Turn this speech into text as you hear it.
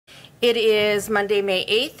It is Monday, May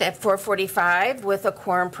 8th at 4:45 with a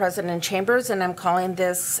quorum present in chambers, and I'm calling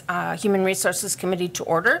this Human Resources Committee to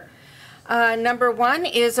order. Number one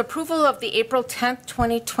is approval of the April 10th,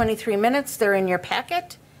 2023 minutes. They're in your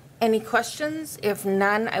packet. Any questions? If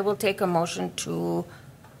none, I will take a motion to...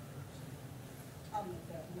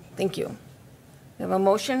 Thank you. We have a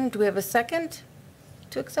motion. Do we have a second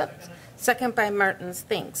to accept? Second by Martins.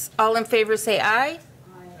 Thanks. All in favor say aye.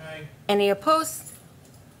 Aye. Any opposed?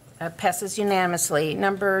 Passes unanimously.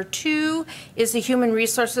 Number two is the Human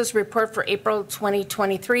Resources Report for April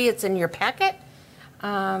 2023. It's in your packet.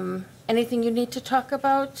 Anything you need to talk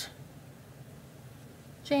about,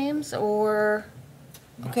 James? Or,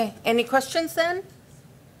 okay, any questions then?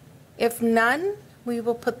 If none, we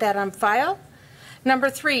will put that on file.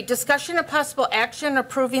 Number three, discussion of possible action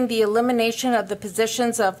approving the elimination of the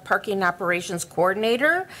positions of Parking Operations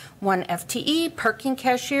Coordinator, 1 FTE, Parking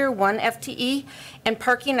Cashier, 1 FTE, and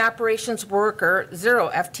Parking Operations Worker,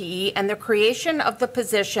 0 FTE, and the creation of the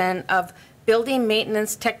position of Building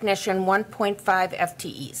Maintenance Technician, 1.5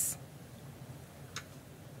 FTEs.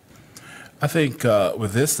 I think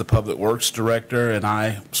with this, the Public Works Director and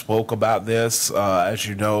I spoke about this. As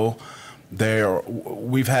you know,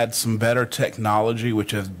 we've had some better technology,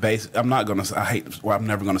 which is I'm never going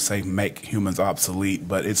to say make humans obsolete,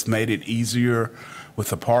 but it's made it easier with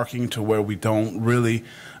the parking to where we don't really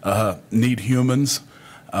need humans.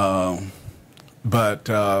 But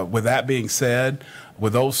with that being said,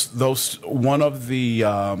 with one of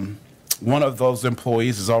those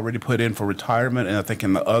employees is already put in for retirement, and I think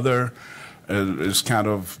in the other is kind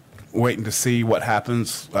of waiting to see what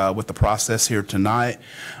happens with the process here tonight.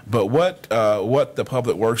 But what the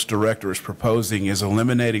Public Works Director is proposing is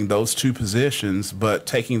eliminating those two positions, but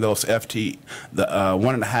taking those 1.5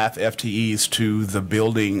 FTEs to the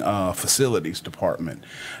Building Facilities Department.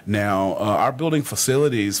 Now, our building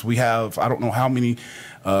facilities, we have, I don't know how many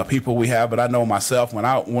people we have, but I know myself, when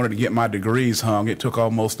I wanted to get my degrees hung, it took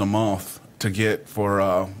almost a month to get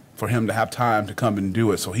for him to have time to come and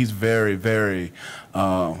do it. So he's very, very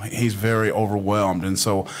overwhelmed. And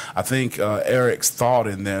so I think Eric's thought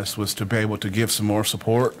in this was to be able to give some more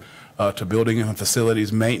support to building and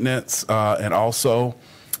facilities maintenance, and also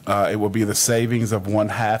it will be the savings of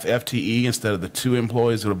 1/2 FTE instead of the 2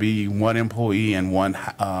 employees. It'll be 1 employee and 1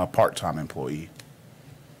 part-time employee.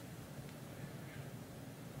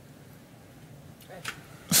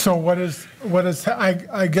 So what is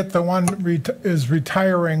I get the one is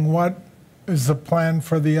retiring. What is the plan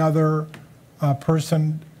for the other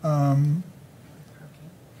person?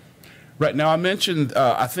 Right now, I mentioned,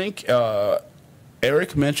 I think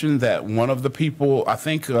Eric mentioned that one of the people, I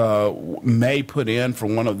think, may put in for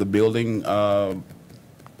one of the building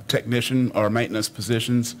technician or maintenance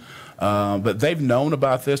positions, but they've known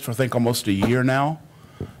about this for, I think, almost a year now.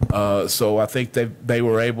 So I think they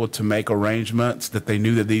were able to make arrangements that they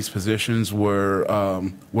knew that these positions were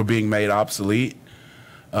being made obsolete.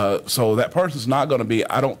 So that person's not going to be,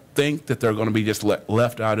 I don't think that they're going to be just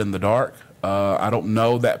left out in the dark. I don't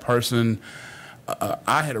know that person.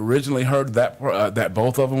 I had originally heard that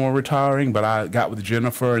both of them were retiring, but I got with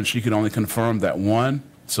Jennifer and she could only confirm that one.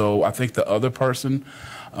 So I think the other person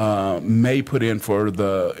may put in for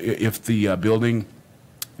if the building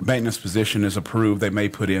maintenance position is approved, they may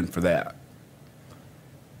put in for that.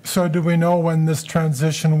 So do we know when this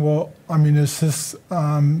transition will, I mean, is this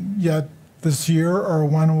yet this year, or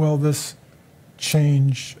when will this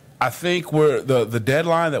change? I think the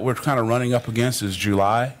deadline that we're kind of running up against is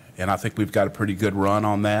July, and I think we've got a pretty good run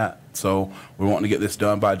on that. So we're wanting to get this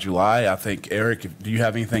done by July. I think, Eric, do you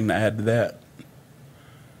have anything to add to that?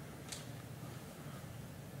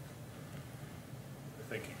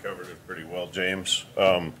 Pretty well, James.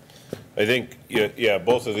 I think, yeah,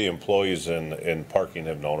 both of the employees in parking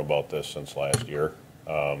have known about this since last year,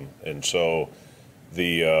 and so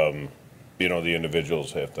the the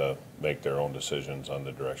individuals have to make their own decisions on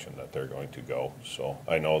the direction that they're going to go. So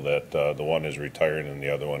I know that the one is retiring and the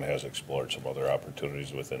other one has explored some other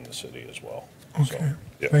opportunities within the city as well. Okay, so,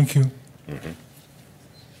 yeah. Thank you. Mm-hmm.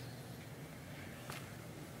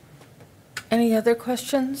 Any other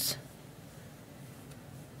questions?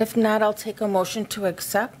 If not, I'll take a motion to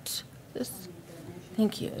accept this.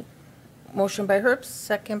 Thank you. Motion by Herbst,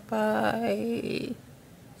 second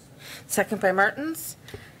by Martins.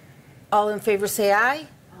 All in favor say aye.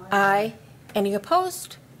 Aye. Any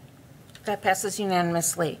opposed? That passes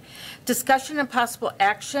unanimously. Discussion and possible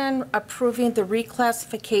action approving the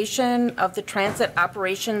reclassification of the Transit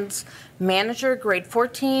Operations Manager, grade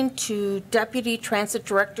 14, to Deputy Transit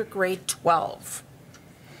Director, grade 12.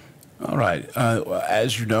 All right.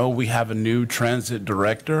 As you know, we have a new transit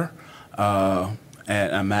director,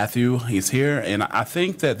 and Matthew, he's here. And I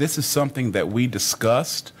think that this is something that we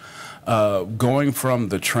discussed, going from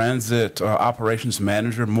the transit operations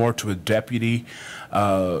manager more to a deputy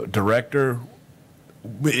director.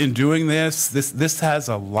 In doing this has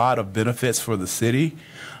a lot of benefits for the city.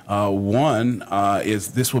 One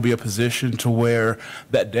is this will be a position to where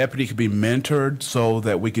that deputy could be mentored so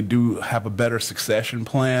that we could have a better succession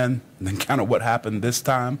plan than kind of what happened this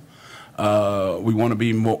time. We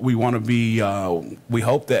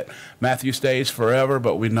hope that Matthew stays forever,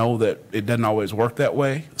 but we know that it doesn't always work that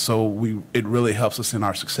way. So it really helps us in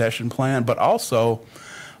our succession plan. But also,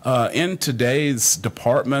 in today's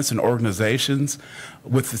departments and organizations,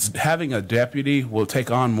 having a deputy will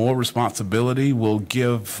take on more responsibility, will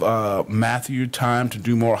give Matthew time to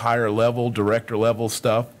do more higher level, director level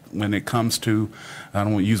stuff when it comes to, I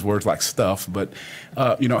don't want to use words like stuff, but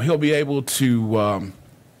he'll be able to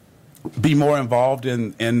be more involved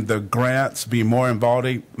in the grants, being more involved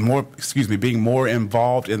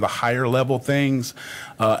in the higher level things,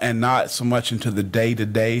 and not so much into the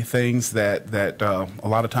day-to-day things that a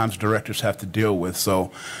lot of times directors have to deal with. So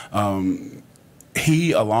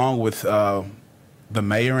he, along with the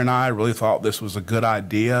mayor and I, really thought this was a good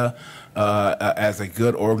idea as a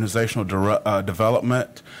good organizational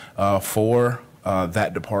development for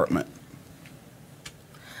that department.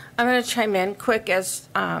 I'm going to chime in quick as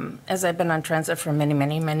I've been on transit for many,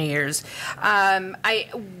 many, many years. Our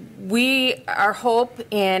hope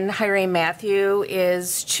in hiring Matthew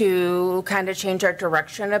is to kind of change our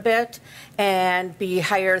direction a bit and be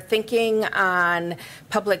higher thinking on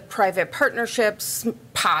public-private partnerships,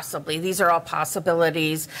 possibly. These are all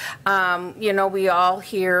possibilities. We all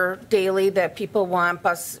hear daily that people want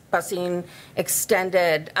busing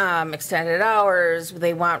extended hours.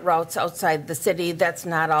 They want routes outside the city. That's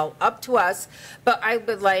not all up to us. But we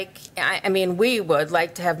would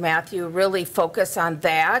like to have Matthew really focus on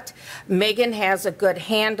that. Megan has a good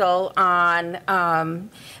handle on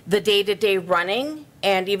the day-to-day running.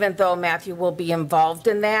 And even though Matthew will be involved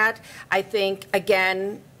in that, I think,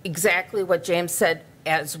 again, exactly what James said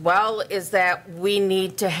as well, is that we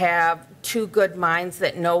need to have two good minds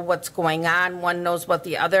that know what's going on. One knows what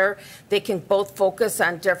the other. They can both focus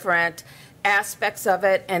on different aspects of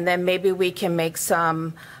it, and then maybe we can make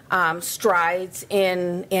some strides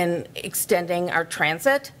in extending our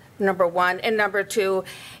transit, number one. And number two,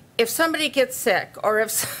 if somebody gets sick, or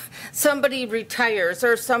if somebody retires,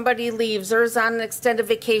 or somebody leaves, or is on an extended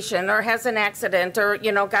vacation, or has an accident, or,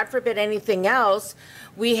 God forbid, anything else,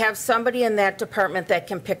 we have somebody in that department that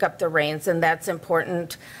can pick up the reins, and that's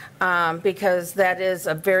important because that is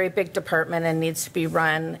a very big department and needs to be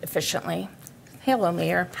run efficiently. Hello,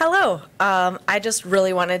 Mayor. Hello. I just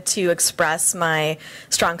really wanted to express my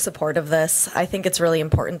strong support of this. I think it's really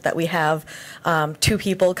important that we have two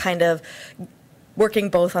people kind of working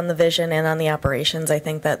both on the vision and on the operations. I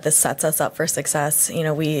think that this sets us up for success.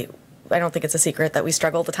 I don't think it's a secret that we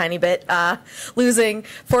struggled a tiny bit losing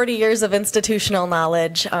 40 years of institutional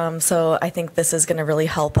knowledge. So I think this is going to really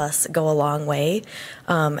help us go a long way.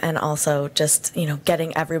 And also just,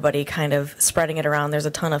 getting everybody kind of spreading it around. There's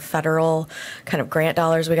a ton of federal kind of grant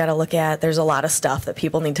dollars we got to look at. There's a lot of stuff that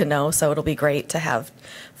people need to know. So it'll be great to have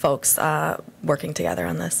folks working together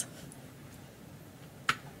on this.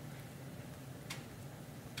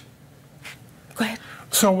 Go ahead.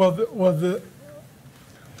 So will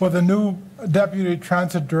the new deputy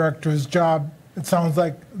transit director's job, it sounds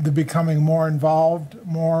like they're becoming more involved,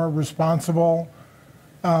 more responsible,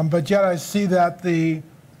 but yet I see that the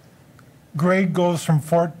grade goes from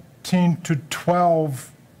 14 to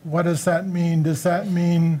 12. What does that mean? Does that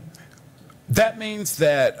mean? That means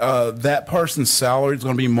that that person's salary is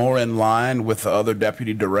going to be more in line with the other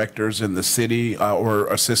deputy directors in the city or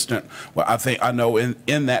assistant. Well, I know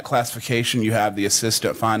in that classification you have the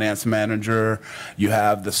assistant finance manager, you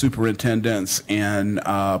have the superintendents in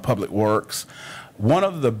public works. One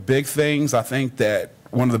of the big things, I think that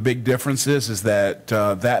one of the big differences is that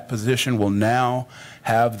that position will now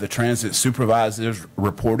have the transit supervisors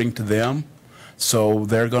reporting to them. So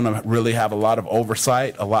they're going to really have a lot of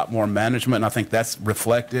oversight, a lot more management, and I think that's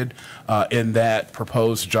reflected in that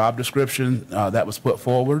proposed job description that was put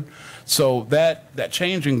forward. So that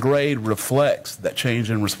change in grade reflects that change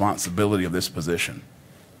in responsibility of this position.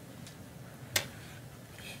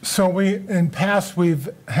 So in past we've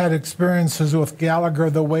had experiences with Gallagher,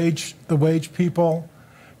 the wage people.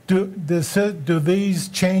 Do these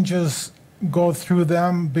changes go through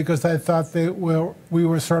them? Because I thought we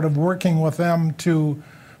were sort of working with them to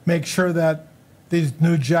make sure that these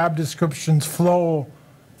new job descriptions flow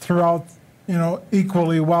throughout,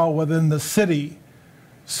 equally well within the city.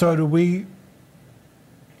 So do we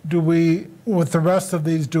with the rest of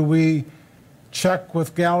these, do we check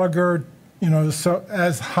with Gallagher, so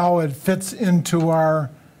as how it fits into our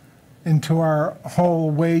whole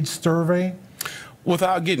wage survey?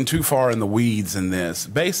 Without getting too far in the weeds in this,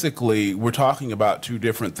 basically, we're talking about two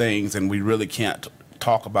different things, and we really can't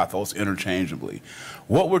talk about those interchangeably.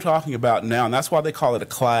 What we're talking about now, and that's why they call it a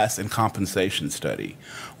class and compensation study.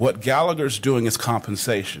 What Gallagher's doing is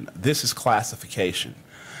compensation. This is classification.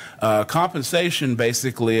 Compensation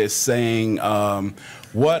basically is saying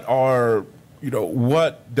what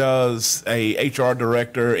does a HR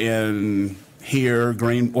director in here,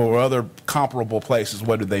 Green, or other comparable places,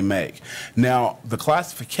 what do they make? Now, the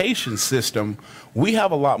classification system, we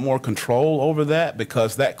have a lot more control over that,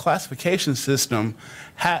 because that classification system,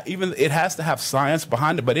 even it has to have science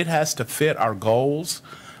behind it, but it has to fit our goals.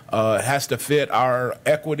 It has to fit our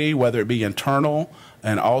equity, whether it be internal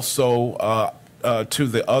and also to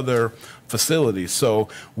the other facilities. So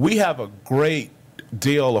we have a great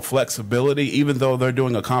deal of flexibility. Even though they're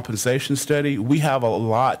doing a compensation study, we have a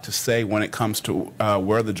lot to say when it comes to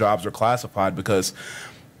where the jobs are classified, because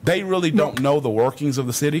they really don't know the workings of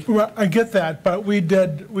the city. Well, I get that, but we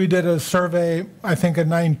did a survey, I think in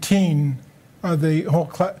 19, the whole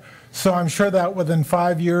so I'm sure that within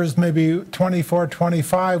 5 years, maybe 24,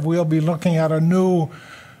 25, we'll be looking at a new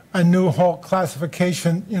whole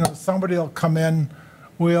classification. Somebody will come in.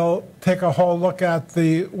 We'll take a whole look at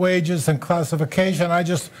the wages and classification. I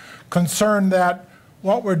just concerned that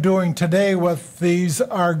what we're doing today with these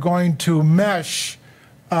are going to mesh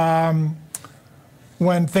when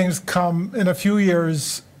things come in a few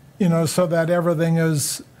years, so that everything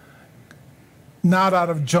is not out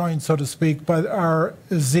of joint, so to speak, but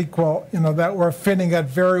is equal, that we're fitting it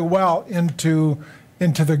very well into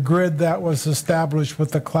the grid that was established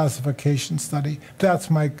with the classification study.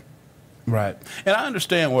 That's my... Right. And I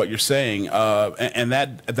understand what you're saying, and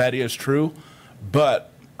that is true.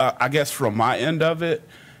 But I guess from my end of it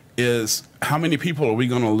is, how many people are we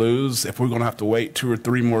going to lose if we're going to have to wait 2 or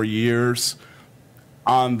 3 more years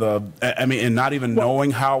and not even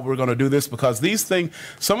knowing how we're going to do this? Because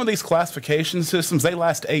some of these classification systems, they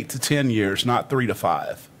last 8 to 10 years, not 3 to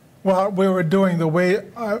 5. Well, we were doing the wage,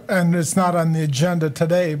 and it's not on the agenda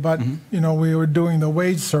today, but, we were doing the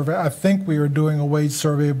wage survey. I think we were doing a wage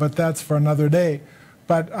survey, but that's for another day.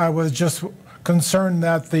 But I was just concerned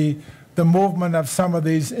that the movement of some of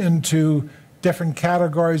these into different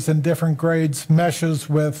categories and different grades meshes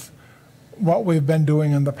with what we've been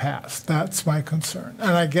doing in the past. That's my concern.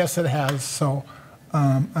 And I guess it has, so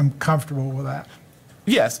I'm comfortable with that.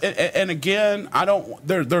 Yes, and again,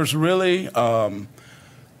 there's really...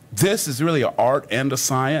 this is really an art and a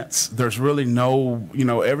science. There's really no,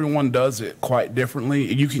 everyone does it quite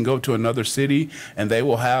differently. You can go to another city and they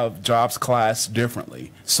will have jobs classed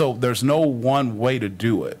differently. So there's no one way to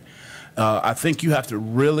do it. I think you have to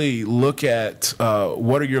really look at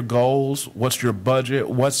what are your goals, what's your budget,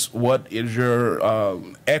 what is your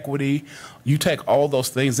equity. You take all those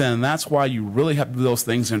things in, and that's why you really have to do those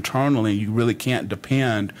things internally. You really can't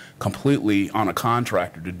depend completely on a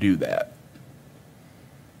contractor to do that.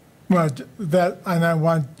 Well, and I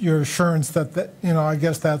want your assurance that I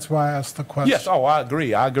guess that's why I asked the question. Yes, I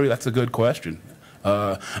agree. That's a good question.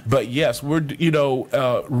 But yes, we're,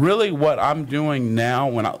 really what I'm doing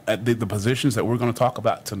now at the positions that we're going to talk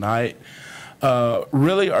about tonight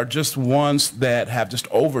really are just ones that have just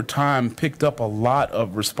over time picked up a lot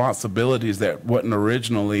of responsibilities that wasn't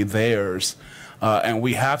originally theirs. And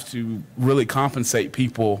we have to really compensate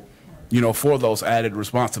people, for those added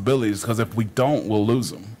responsibilities, because if we don't, we'll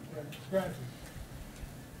lose them.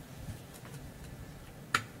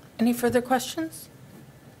 Any further questions?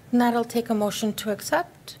 Not, I'll take a motion to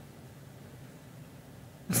accept.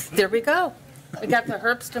 There we go. We got the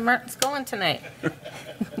Herbst and Martins going tonight.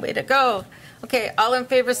 Way to go. Okay, all in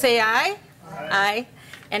favor say aye. Aye.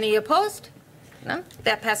 Any opposed? None?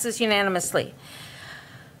 That passes unanimously.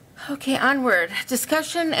 Okay, onward.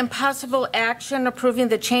 Discussion and possible action approving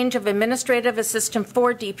the change of Administrative Assistant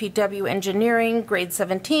 4, DPW Engineering, grade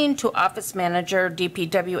 17, to Office Manager,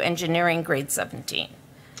 DPW Engineering, grade 17.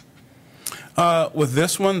 With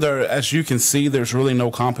this one, as you can see, there's really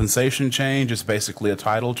no compensation change. It's basically a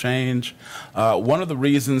title change. One of the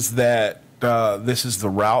reasons that this is the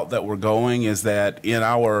route that we're going is that in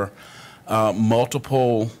our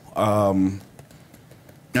multiple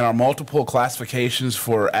classifications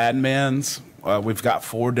for admins, we've got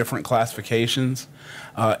 4 different classifications.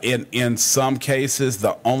 In some cases,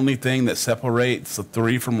 the only thing that separates a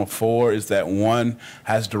 3 from a 4 is that one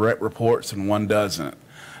has direct reports and one doesn't.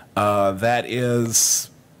 That is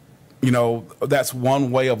that's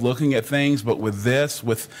one way of looking at things. But with this,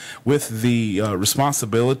 with the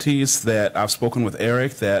responsibilities that I've spoken with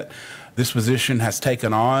Eric, that this position has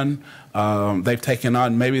taken on, they've taken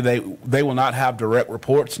on, maybe they will not have direct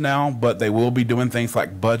reports now, but they will be doing things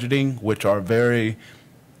like budgeting, which are very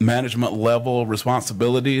management level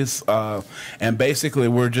responsibilities. And basically,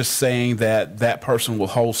 we're just saying that that person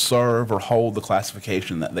will serve or hold the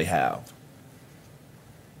classification that they have.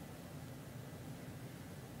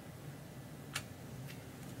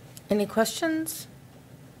 Any questions?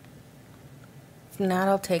 If not,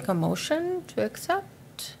 I'll take a motion to accept.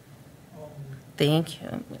 Thank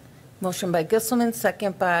you. Motion by Gisselman,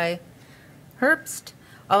 second by Herbst.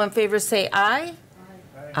 All in favor say aye.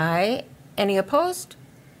 Aye. Aye. Any opposed?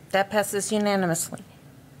 That passes unanimously.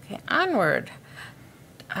 Okay, onward.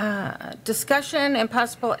 Discussion and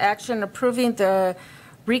possible action approving the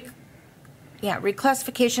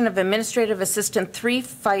reclassification of Administrative Assistant 3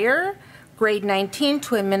 Fire, grade 19,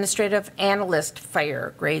 to Administrative Analyst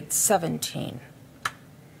Fire, grade 17.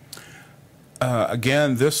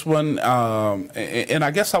 Again, this one, and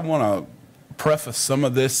I guess I want to preface some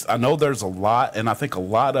of this. I know there's a lot, and I think a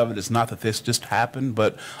lot of it is not that this just happened,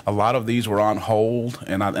 but a lot of these were on hold,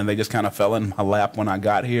 and they just kind of fell in my lap when I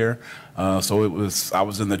got here. So I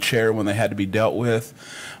was in the chair when they had to be dealt with.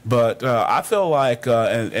 But I feel like,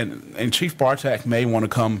 and Chief Bartak may want to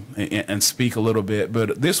come and speak a little bit,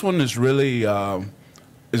 but this one is really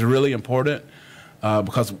important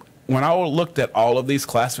because when I looked at all of these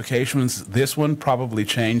classifications, this one probably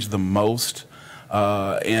changed the most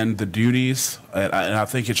in the duties, and I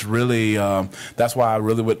think it's really, that's why I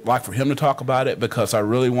really would like for him to talk about it, because I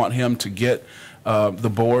really want him to get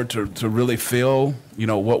the board to really feel,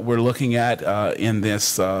 what we're looking at in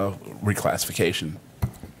this reclassification.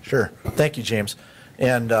 Sure. Thank you, James.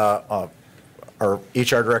 And our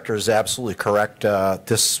HR director is absolutely correct.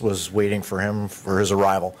 This was waiting for him for his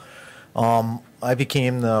arrival. I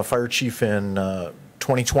became the fire chief in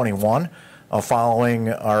 2021 following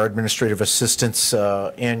our administrative assistant's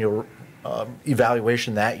annual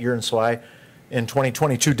evaluation that year. And so I, in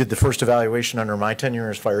 2022, did the first evaluation under my tenure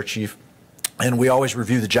as fire chief. And we always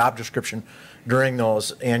review the job description during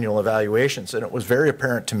those annual evaluations. And it was very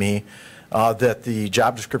apparent to me that the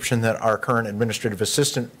job description that our current administrative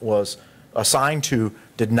assistant was assigned to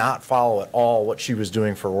did not follow at all what she was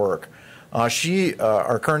doing for work.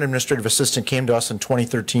 Our current administrative assistant came to us in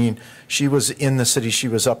 2013. She was in the city. She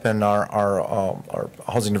was up in our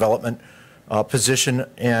housing development position,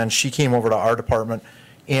 and she came over to our department.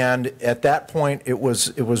 And at that point, it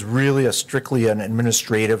was really strictly an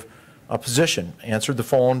administrative position. Answered the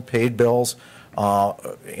phone, paid bills,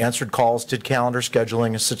 answered calls, did calendar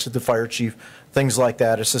scheduling, assisted the fire chief, things like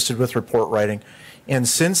that, assisted with report writing. And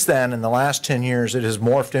since then, in the last 10 years, it has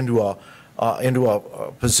morphed into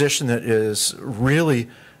a position that is really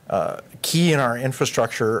key in our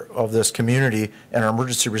infrastructure of this community and our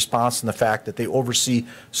emergency response, and the fact that they oversee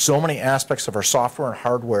so many aspects of our software and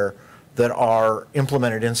hardware that are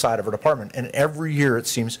implemented inside of our department. And every year, it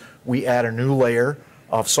seems, we add a new layer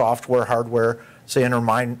of software, hardware. Say under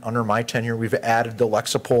my tenure, we've added the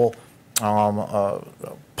Lexipol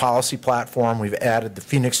policy platform. We've added the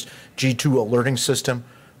Phoenix G2 alerting system.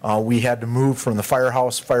 We had to move from the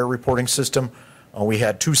Firehouse fire reporting system. We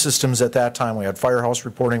had two systems at that time. We had Firehouse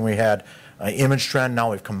reporting. We had Image Trend.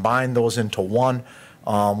 Now we've combined those into one.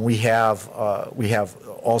 We have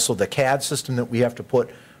also the CAD system that we have to put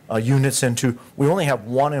units into. We only have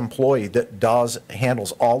one employee that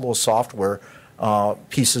handles all those software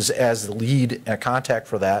pieces as the lead contact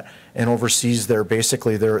for that, and oversees their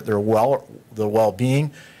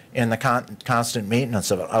well-being and the constant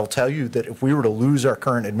maintenance of it. I'll tell you that if we were to lose our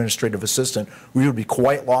current administrative assistant, we would be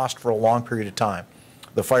quite lost for a long period of time.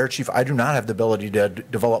 The fire chief, I do not have the ability to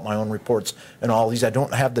develop my own reports and all these. I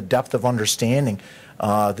don't have the depth of understanding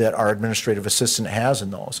that our administrative assistant has in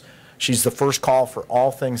those. She's the first call for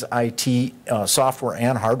all things IT, software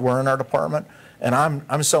and hardware in our department, and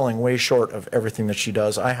I'm selling way short of everything that she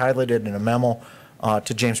does. I highlighted in a memo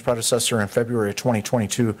to James' predecessor in February of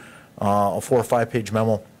 2022, a 4 or 5 page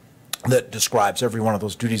memo that describes every one of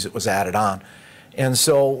those duties that was added on. And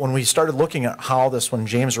so when we started looking at how when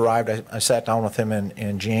James arrived, I sat down with him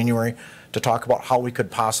in January to talk about how we could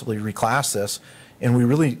possibly reclass this. And we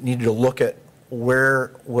really needed to look at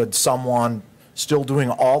where would someone still doing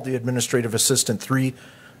all the administrative assistant 3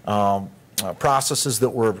 processes that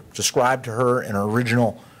were described to her in her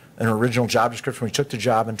original job description. We took the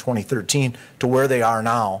job in 2013 to where they are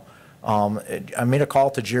now. I made a call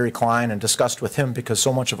to Jerry Klein and discussed with him, because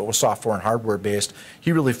so much of it was software and hardware based.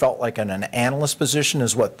 He really felt like an analyst position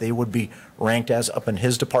is what they would be ranked as up in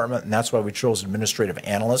his department, and that's why we chose administrative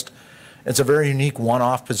analyst. It's a very unique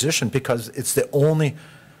one-off position because it's the only,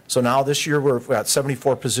 so now this year we've got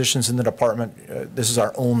 74 positions in the department. This is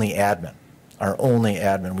our only admin,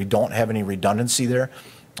 We don't have any redundancy there.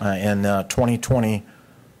 In 2020,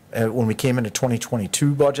 when we came into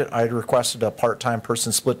 2022 budget, I had requested a part-time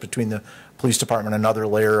person split between the police department, another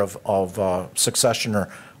layer of succession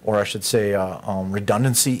or I should say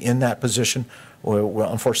redundancy in that position.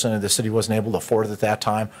 Well, unfortunately, the city wasn't able to afford it at that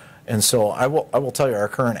time. And so I will tell you, our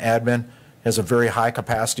current admin has a very high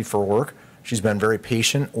capacity for work. She's been very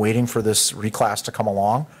patient, waiting for this reclass to come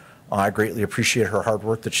along. I greatly appreciate her hard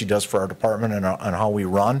work that she does for our department and how we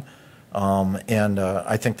run.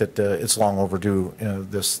 I think that it's long overdue,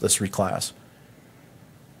 this reclass.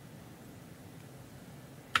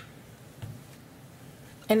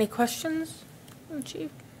 Any questions, Chief?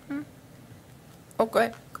 Oh, go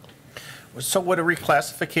ahead. So would a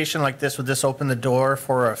reclassification like this, would this open the door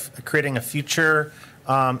for creating a future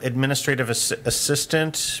administrative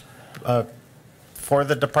assistant for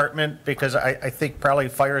the department? Because I think probably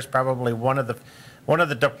fire is probably one of the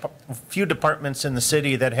few departments in the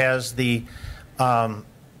city that has the I'm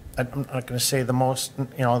not going to say the most,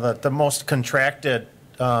 the most contracted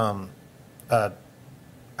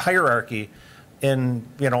hierarchy.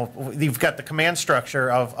 You've got the command structure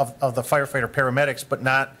of the firefighter paramedics, but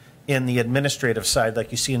not in the administrative side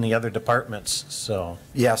like you see in the other departments. So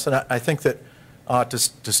yes, and I think that to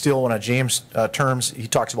steal one of James' terms, he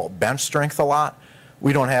talks about bench strength a lot.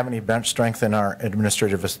 We don't have any bench strength in our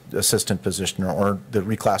administrative assistant position or the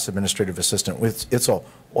reclass administrative assistant. It's a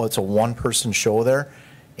one-person show there,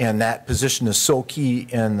 and that position is so key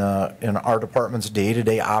in our department's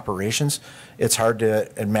day-to-day operations. It's hard to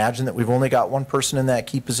imagine that we've only got one person in that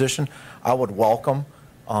key position. I would welcome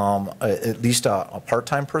at least a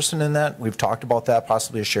part-time person in that. We've talked about that,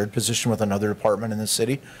 possibly a shared position with another department in the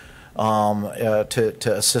city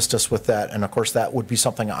to assist us with that. And of course, that would be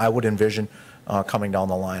something I would envision coming down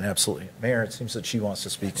the line. Absolutely. Mayor, it seems that she wants to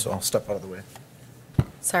speak, so I'll step out of the way.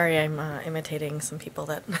 Sorry, I'm imitating some people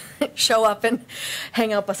that show up and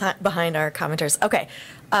hang out behind our commenters. Okay,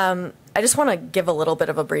 I just want to give a little bit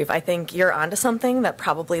of a brief. I think you're onto something that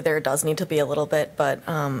probably there does need to be a little bit, but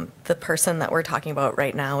the person that we're talking about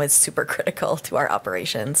right now is super critical to our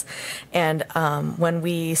operations. And when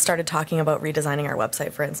we started talking about redesigning our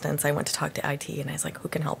website, for instance, I went to talk to IT and I was like, who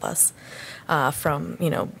can help us from,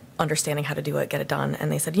 understanding how to do it, get it done.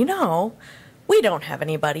 And they said, we don't have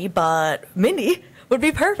anybody, but Mindy would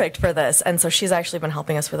be perfect for this. And so she's actually been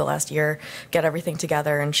helping us for the last year get everything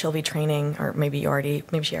together, and she'll be training, or maybe she already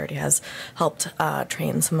has helped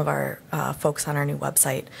train some of our folks on our new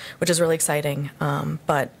website, which is really exciting.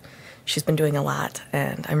 But she's been doing a lot,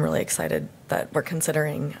 and I'm really excited that we're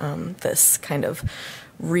considering this kind of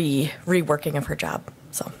reworking of her job.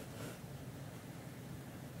 So.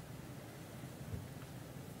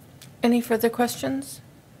 Any further questions?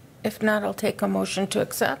 If not, I'll take a motion to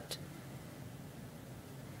accept.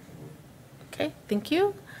 Okay, thank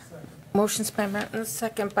you. Motion's by Martin,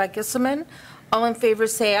 second by Gisselman. All in favor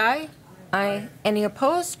say aye. Aye. Any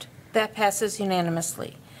opposed? That passes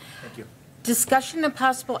unanimously. Thank you. Discussion and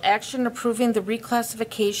possible action approving the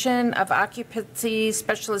reclassification of occupancy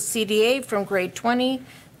specialist CDA from grade 20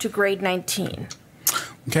 to grade 19.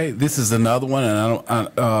 Okay, this is another one,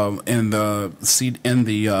 and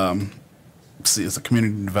it's a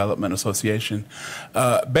community development association.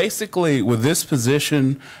 Basically, with this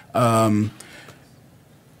position,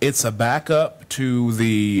 it's a backup to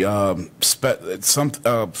the some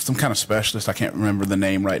kind of specialist. I can't remember the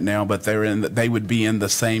name right now, but they would be in the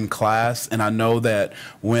same class. And I know that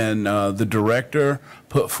when the director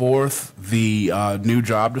put forth the new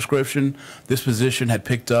job description, this position had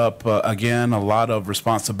picked up again a lot of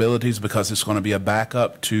responsibilities because it's going to be a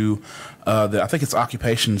backup to I think it's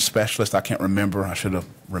occupation specialist. I can't remember. I should have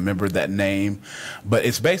remembered that name. But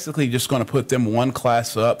it's basically just going to put them one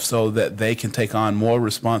class up so that they can take on more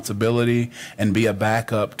responsibility and be a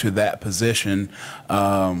backup to that position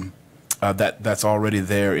that's already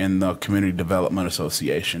there in the Community Development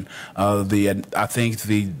Association. I think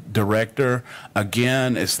the director,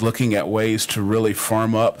 again, is looking at ways to really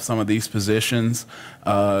firm up some of these positions,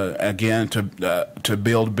 again, to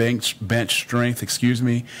build bench strength,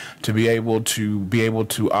 to be able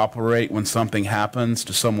to operate when something happens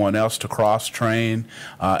to someone else, to cross-train,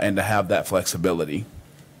 and to have that flexibility.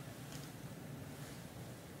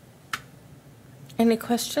 Any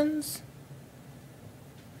questions?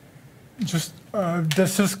 Just,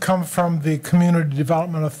 this has come from the Community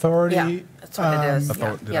Development Authority. Yeah, that's what it is.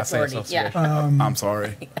 Did I say Authority, association? I'm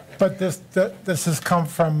sorry. But this has come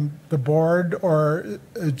from the board or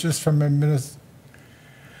just from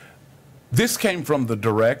This came from the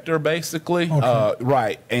director, basically. Okay.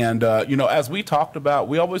 Right. And, you know, as we talked about,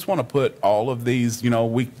 we always want to put all of these, you know,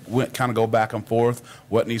 we kind of go back and forth,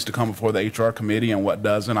 what needs to come before the HR committee and what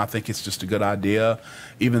doesn't. I think it's just a good idea,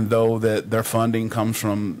 even though that their funding comes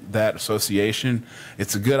from that association.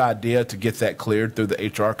 It's a good idea to get that cleared through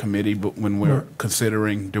the HR committee but when we're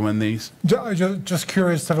considering doing these. Just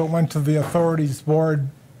curious if it went to the authorities board,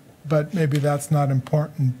 but maybe that's not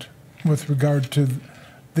important with regard to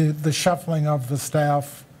the shuffling of the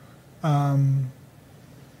staff. Are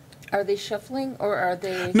they shuffling or are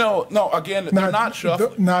they? No, again, they're not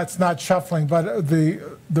shuffling. No, it's not shuffling, but maybe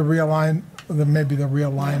the realignment.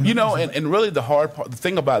 You know, and really the hard part, the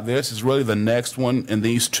thing about this is really the next one, and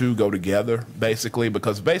these two go together, basically,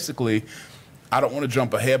 because basically, I don't want to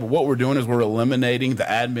jump ahead, but what we're doing is we're eliminating the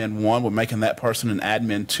admin 1, we're making that person an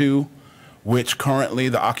admin 2, which currently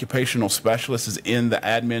the occupational specialist is in the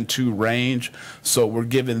admin 2 range. So we're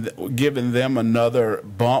giving them another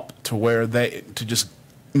bump to where to just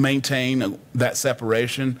maintain that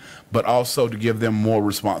separation, but also to give them more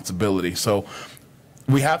responsibility. So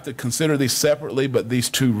we have to consider these separately, but these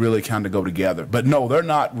two really kind of go together. But no, they're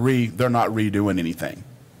not redoing anything.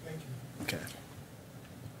 Thank you. Okay.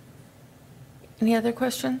 Any other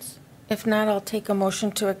questions? If not, I'll take a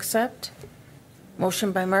motion to accept.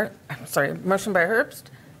 Motion by motion by Herbst.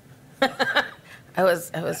 I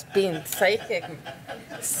was being psychic.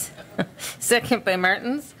 Second by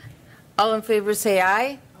Martins. All in favor say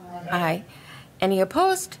aye. Aye. Any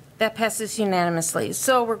opposed? That passes unanimously.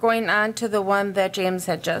 So we're going on to the one that James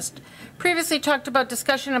had just previously talked about,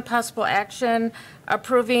 discussion and possible action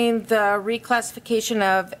approving the reclassification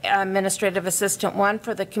of Administrative Assistant 1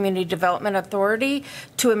 for the Community Development Authority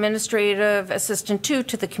to Administrative Assistant 2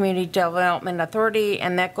 to the Community Development Authority,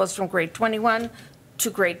 and that goes from grade 21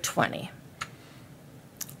 to grade 20.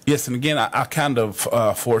 Yes, and again, I kind of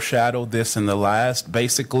foreshadowed this in the last,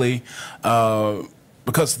 basically,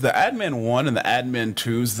 because the admin 1 and the admin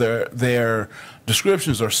 2s, their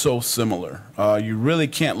descriptions are so similar. You really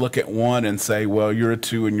can't look at one and say, well, you're a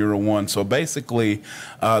 2 and you're a 1. So basically,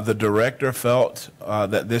 the director felt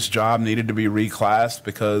that this job needed to be reclassed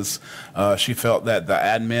because she felt that the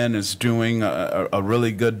admin is doing a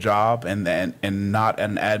really good job and not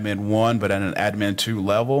an admin 1, but at an admin 2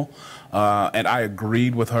 level. And I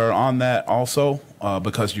agreed with her on that also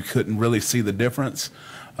because you couldn't really see the difference.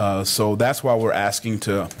 So that's why we're asking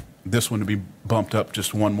this one to be bumped up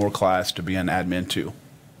just one more class to be an admin 2.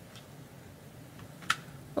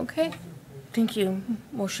 Okay, thank you.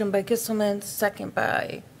 Motion by Gisselman, second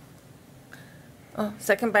by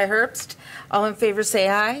Herbst. All in favor say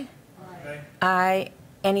aye. Aye. Aye.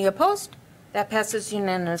 Any opposed? That passes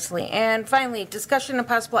unanimously. And finally, discussion and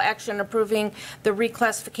possible action approving the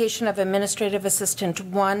reclassification of Administrative Assistant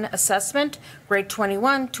 1 assessment, grade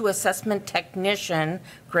 21, to Assessment Technician,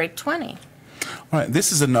 grade 20. All right,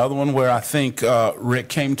 this is another one where I think Rick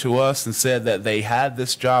came to us and said that they had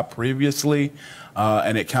this job previously,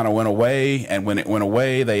 and it kind of went away. And when it went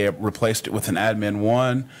away, they replaced it with an admin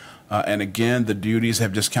 1. And again, the duties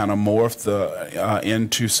have just kind of morphed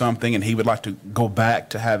into something, and he would like to go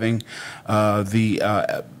back to having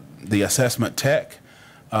the assessment tech.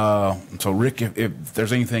 So, Rick, if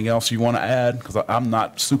there's anything else you want to add, because I'm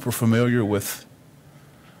not super familiar with.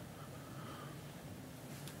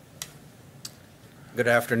 Good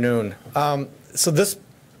afternoon. So this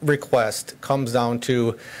request comes down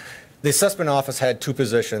to the assessment office had 2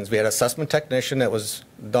 positions. We had assessment technician that was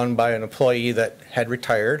done by an employee that had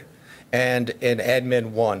retired, and an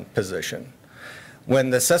admin 1 position.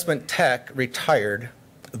 When the assessment tech retired,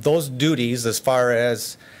 those duties as far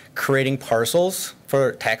as creating parcels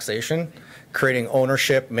for taxation, creating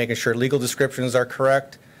ownership, making sure legal descriptions are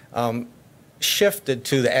correct, shifted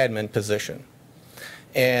to the admin position.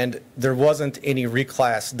 And there wasn't any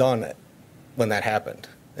reclass done when that happened.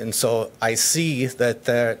 And so I see that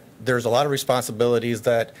there's a lot of responsibilities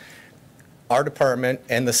that our department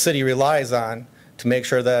and the city relies on to make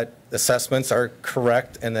sure that assessments are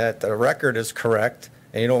correct and that the record is correct,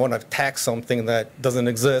 and you don't want to tax something that doesn't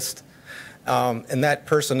exist. And that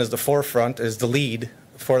person is the forefront, is the lead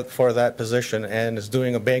for that position, and is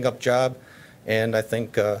doing a bang-up job, and I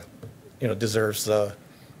think deserves the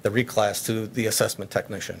reclass to the assessment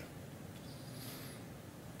technician.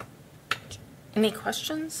 Any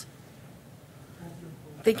questions?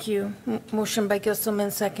 Thank you. Motion by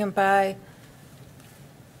Gisselman, second by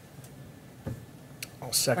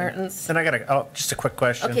Second. Martins. Then I got just a quick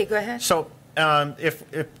question. Okay, go ahead. So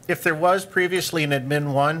if there was previously an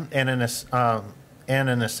admin 1 and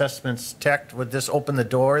an assessments tech, would this open the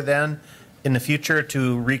door then in the future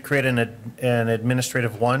to recreate an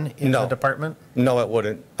administrative one in the No. department? No, it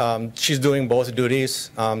wouldn't. She's doing both duties,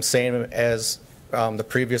 same as the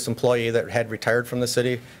previous employee that had retired from the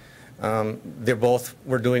city.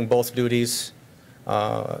 We're doing both duties,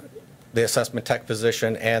 the assessment tech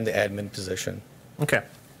position and the admin position. Okay.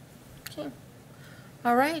 Okay.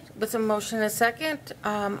 All right, with a motion and a second,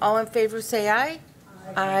 all in favor say aye.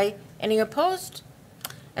 Aye. Any opposed?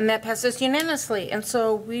 And that passes unanimously. And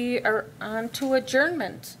so we are on to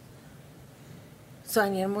adjournment. So I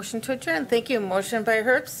need a motion to adjourn. Thank you. Motion by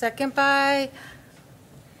Herbst, second by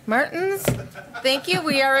Martins. Thank you.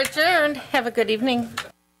 We are adjourned. Have a good evening.